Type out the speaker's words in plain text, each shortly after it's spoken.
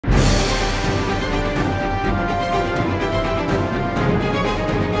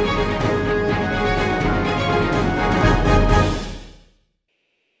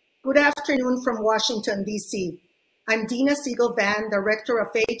Good afternoon from Washington, D.C. I'm Dina Siegel-Van, Director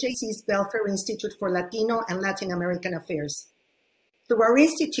of AJC's Belfer Institute for Latino and Latin American Affairs. Through our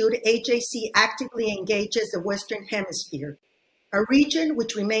institute, AJC actively engages the Western Hemisphere, a region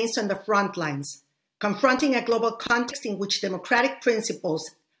which remains on the front lines, confronting a global context in which democratic principles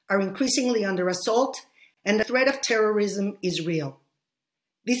are increasingly under assault and the threat of terrorism is real.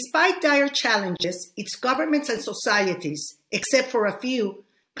 Despite dire challenges, its governments and societies, except for a few,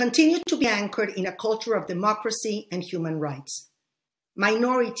 continue to be anchored in a culture of democracy and human rights.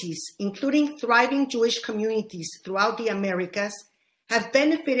 Minorities, including thriving Jewish communities throughout the Americas, have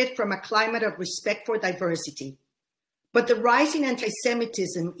benefited from a climate of respect for diversity. But the rise in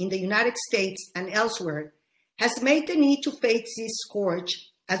anti-Semitism in the United States and elsewhere has made the need to face this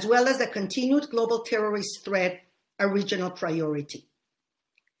scourge, as well as the continued global terrorist threat, a regional priority.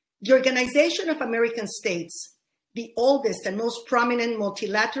 The Organization of American States, the oldest and most prominent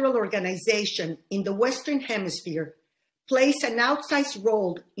multilateral organization in the Western Hemisphere, plays an outsized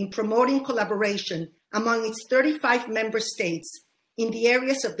role in promoting collaboration among its 35 member states in the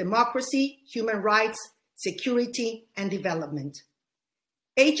areas of democracy, human rights, security, and development.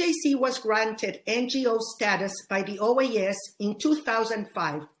 AJC was granted NGO status by the OAS in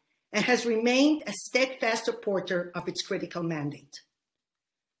 2005 and has remained a steadfast supporter of its critical mandate.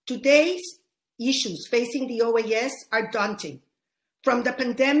 Today's issues facing the OAS are daunting, from the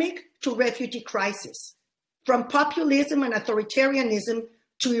pandemic to refugee crisis, from populism and authoritarianism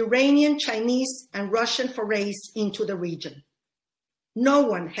to Iranian, Chinese, and Russian forays into the region. No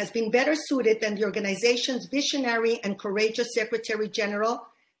one has been better suited than the organization's visionary and courageous Secretary General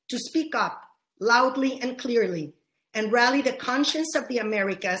to speak up loudly and clearly and rally the conscience of the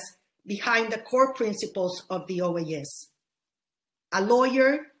Americas behind the core principles of the OAS. A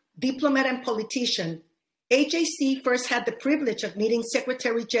lawyer, diplomat, and politician, AJC first had the privilege of meeting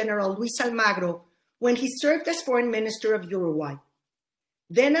Secretary General Luis Almagro when he served as Foreign Minister of Uruguay.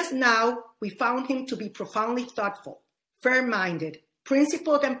 Then as now, we found him to be profoundly thoughtful, fair-minded,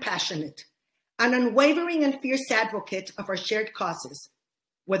 principled and passionate, an unwavering and fierce advocate of our shared causes,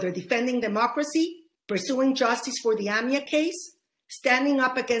 whether defending democracy, pursuing justice for the AMIA case, standing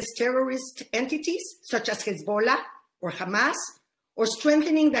up against terrorist entities such as Hezbollah or Hamas, or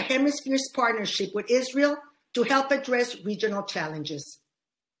strengthening the hemisphere's partnership with Israel to help address regional challenges.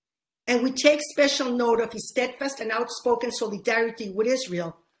 And we take special note of his steadfast and outspoken solidarity with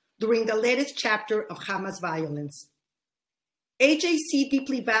Israel during the latest chapter of Hamas violence. AJC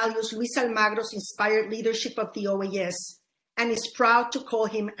deeply values Luis Almagro's inspired leadership of the OAS and is proud to call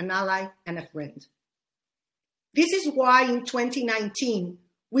him an ally and a friend. This is why in 2019,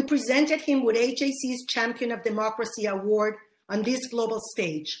 we presented him with AJC's Champion of Democracy Award on this global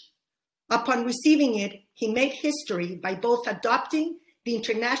stage. Upon receiving it, he made history by both adopting the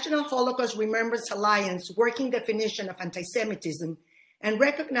International Holocaust Remembrance Alliance working definition of anti-Semitism and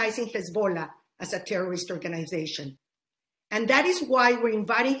recognizing Hezbollah as a terrorist organization. And that is why we're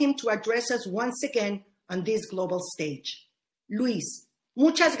inviting him to address us once again on this global stage. Luis,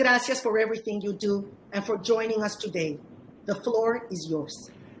 muchas gracias for everything you do and for joining us today. The floor is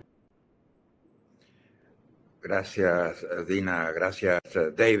yours. Gracias, Dina. Gracias,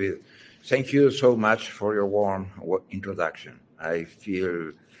 David. Thank you so much for your warm introduction. I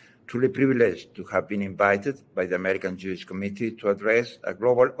feel truly privileged to have been invited by the American Jewish Committee to address a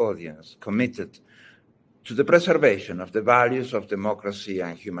global audience committed to the preservation of the values of democracy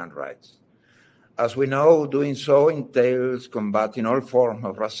and human rights. As we know, doing so entails combating all forms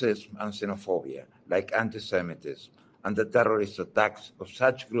of racism and xenophobia, like anti-Semitism, and the terrorist attacks of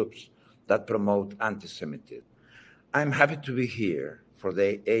such groups that promote anti-Semitism. I'm happy to be here, for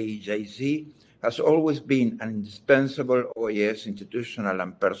the AJC has always been an indispensable OAS institutional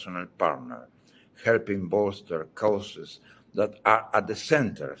and personal partner, helping bolster causes that are at the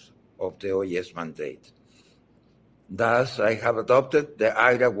center of the OAS mandate. Thus, I have adopted the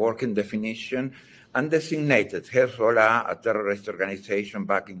IRA working definition and designated Hezbollah a terrorist organization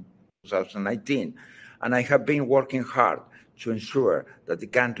back in 2019, and I have been working hard to ensure that the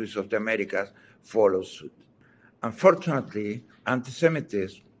countries of the Americas follow suit. Unfortunately,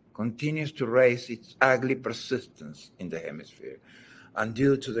 anti-Semitism continues to raise its ugly persistence in the hemisphere, and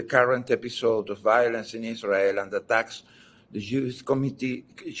due to the current episode of violence in Israel and attacks the Jewish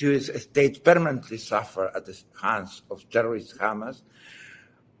state permanently suffer at the hands of terrorist Hamas,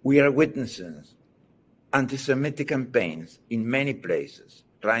 we are witnessing anti-Semitic campaigns in many places,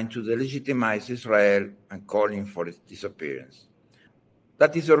 trying to delegitimize Israel and calling for its disappearance.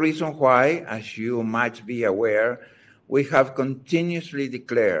 That is the reason why, as you might be aware, we have continuously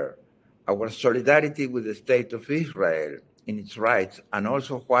declared our solidarity with the State of Israel in its rights, and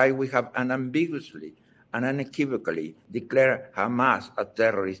also why we have unambiguously and unequivocally declared Hamas a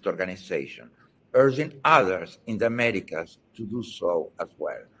terrorist organization, urging others in the Americas to do so as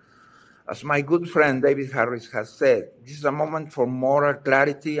well. As my good friend David Harris has said, this is a moment for moral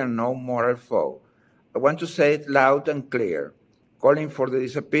clarity and no moral foe. I want to say it loud and clear. Calling for the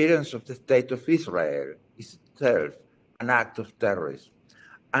disappearance of the State of Israel is itself an act of terrorism.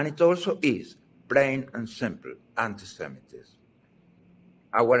 And it also is, plain and simple, anti-Semitism.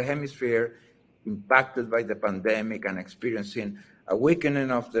 Our hemisphere, impacted by the pandemic and experiencing a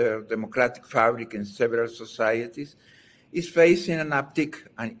weakening of the democratic fabric in several societies, is facing an uptick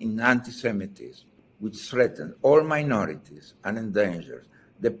in anti-Semitism, which threatens all minorities and endangers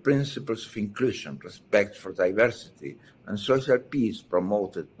the principles of inclusion, respect for diversity, and social peace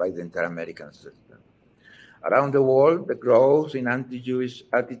promoted by the inter-American system. Around the world, the growth in anti-Jewish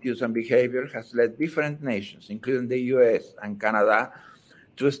attitudes and behavior has led different nations, including the US and Canada,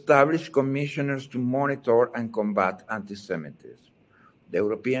 to establish commissioners to monitor and combat anti-Semitism. The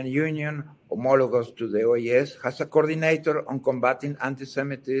European Union, homologous to the OAS, has a coordinator on combating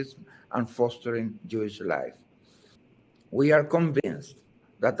anti-Semitism and fostering Jewish life. We are convinced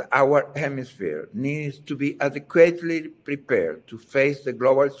that our hemisphere needs to be adequately prepared to face the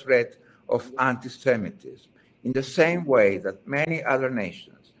global threat of anti-Semitism in the same way that many other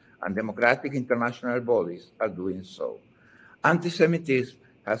nations and democratic international bodies are doing so. Anti-Semitism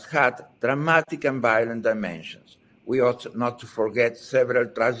has had dramatic and violent dimensions. We ought not to forget several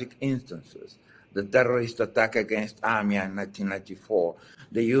tragic instances: the terrorist attack against AMIA in 1994,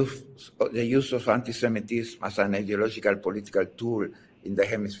 the use of anti-Semitism as an ideological political tool in the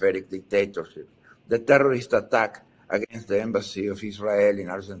hemispheric dictatorship, the terrorist attack against the embassy of Israel in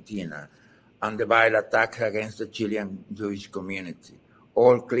Argentina, and the violent attack against the Chilean Jewish community,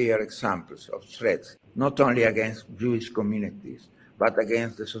 all clear examples of threats not only against Jewish communities, but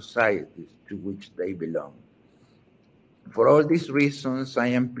against the societies to which they belong. For all these reasons, I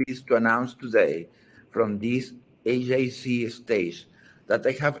am pleased to announce today from this AJC stage that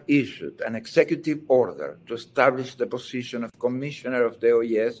I have issued an executive order to establish the position of Commissioner of the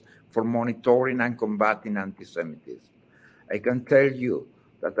OAS for monitoring and combating anti-Semitism. I can tell you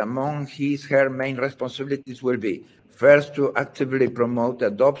that among her main responsibilities will be, first, to actively promote the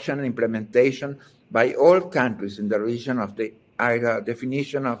adoption and implementation by all countries in the region of the IHRA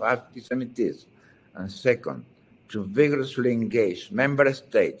definition of anti-Semitism, and second, to vigorously engage member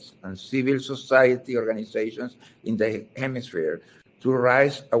states and civil society organizations in the hemisphere to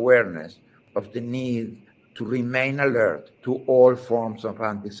raise awareness of the need to remain alert to all forms of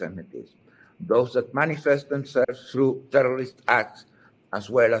anti-Semitism, those that manifest themselves through terrorist acts, as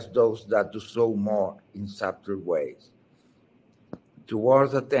well as those that do so more in subtle ways.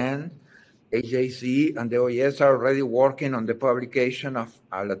 Towards that end, AJC and the OAS are already working on the publication of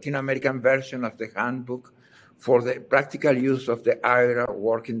a Latin American version of the handbook for the practical use of the IHRA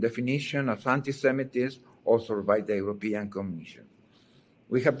working definition of anti-Semitism authored by the European Commission.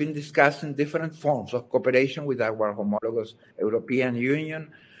 We have been discussing different forms of cooperation with our homologous European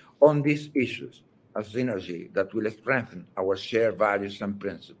Union on these issues, a synergy that will strengthen our shared values and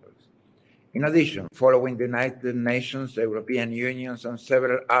principles. In addition, following the United Nations, the European Union, and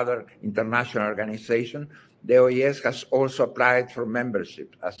several other international organizations, the OAS has also applied for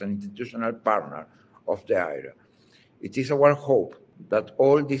membership as an institutional partner of the IHRA. It is our hope that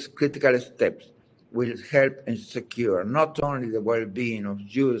all these critical steps will help and secure not only the well-being of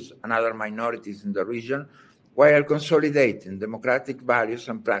Jews and other minorities in the region, while consolidating democratic values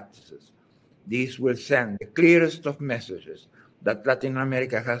and practices. This will send the clearest of messages that Latin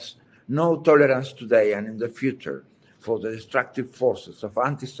America has no tolerance today and in the future for the destructive forces of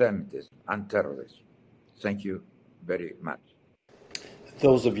anti-Semitism and terrorism. Thank you very much.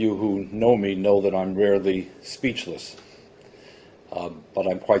 Those of you who know me know that I'm rarely speechless, but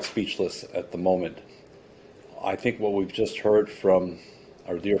I'm quite speechless at the moment. I think what we've just heard from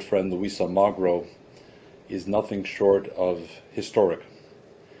our dear friend Luis Almagro is nothing short of historic.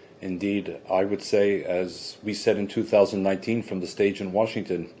 Indeed, I would say, as we said in 2019 from the stage in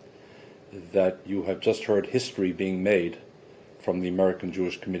Washington, that you have just heard history being made from the American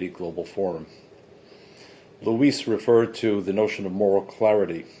Jewish Committee Global Forum. Luis referred to the notion of moral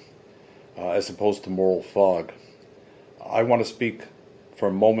clarity as opposed to moral fog. I want to speak for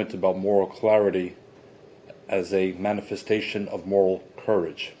a moment about moral clarity as a manifestation of moral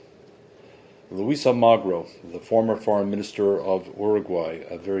courage. Luis Almagro, the former foreign minister of Uruguay,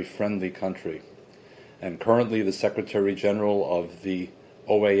 a very friendly country, and currently the Secretary General of the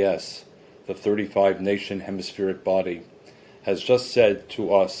OAS, the 35-nation hemispheric body, has just said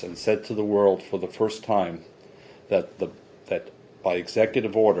to us and said to the world for the first time that the that by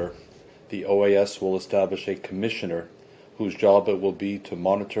executive order, the OAS will establish a commissioner whose job it will be to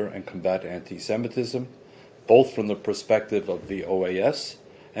monitor and combat anti-Semitism, both from the perspective of the OAS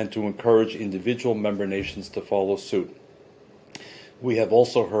and to encourage individual member nations to follow suit. We have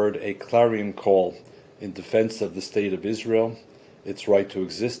also heard a clarion call in defense of the State of Israel, its right to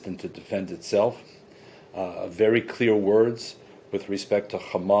exist and to defend itself, very clear words with respect to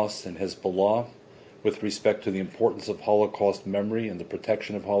Hamas and Hezbollah, with respect to the importance of Holocaust memory and the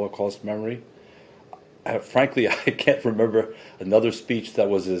protection of Holocaust memory. Frankly, I can't remember another speech that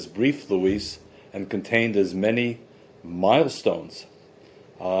was as brief, Luis, and contained as many milestones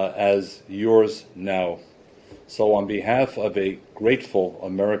as yours now. So on behalf of a grateful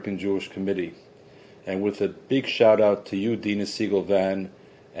American Jewish committee, and with a big shout out to you, Dina Siegel-Van,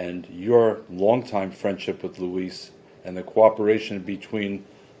 and your longtime friendship with Luis, and the cooperation between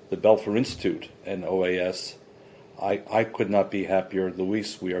the Belfer Institute and OAS, I could not be happier.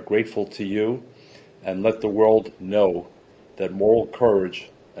 Luis, we are grateful to you, and let the world know that moral courage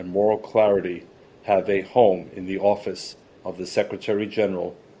and moral clarity have a home in the office of the Secretary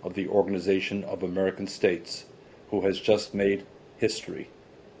General of the Organization of American States, who has just made history.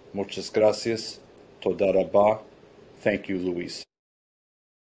 Muchas gracias. Toda rabá. Thank you, Luis.